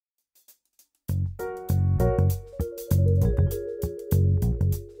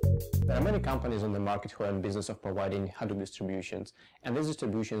There are many companies on the market who are in business of providing Hadoop distributions, and these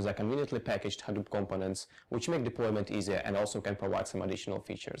distributions are conveniently packaged Hadoop components which make deployment easier and also can provide some additional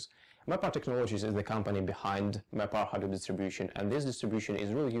features. MapR Technologies is the company behind MapR Hadoop distribution, and this distribution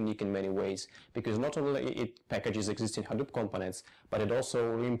is really unique in many ways because not only it packages existing Hadoop components, but it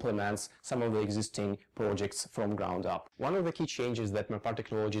also re-implements some of the existing projects from ground up. One of the key changes that MapR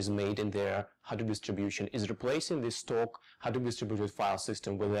Technologies made in their Hadoop distribution is replacing the stock Hadoop distributed file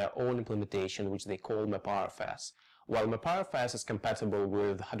system with their own implementation, which they call MapRFS. While MapRFS is compatible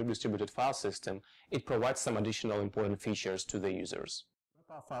with Hadoop distributed file system, it provides some additional important features to the users.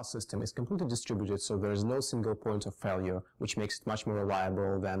 MapR file system is completely distributed, so there is no single point of failure, which makes it much more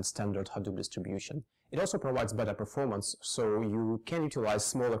reliable than standard Hadoop distribution. It also provides better performance, so you can utilize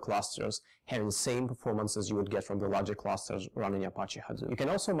smaller clusters having the same performance as you would get from the larger clusters running Apache Hadoop. You can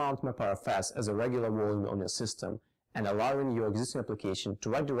also mount MapRFS as a regular volume on your system and allowing your existing application to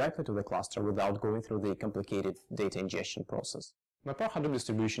write directly to the cluster without going through the complicated data ingestion process. MapR Hadoop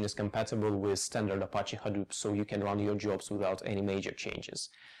distribution is compatible with standard Apache Hadoop, so you can run your jobs without any major changes.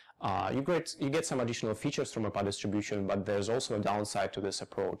 You get some additional features from MapR distribution, but there's also a downside to this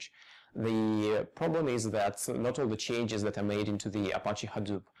approach. The problem is that not all the changes that are made into the Apache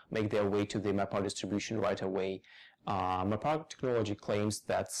Hadoop make their way to the MapR distribution right away. MapR Technology claims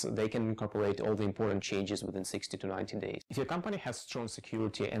that they can incorporate all the important changes within 60 to 90 days. If your company has strong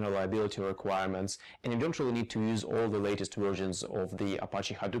security and reliability requirements, and you don't really need to use all the latest versions of the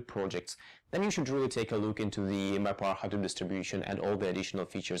Apache Hadoop projects, then you should really take a look into the MapR Hadoop distribution and all the additional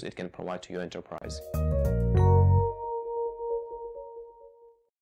features it can provide to your enterprise.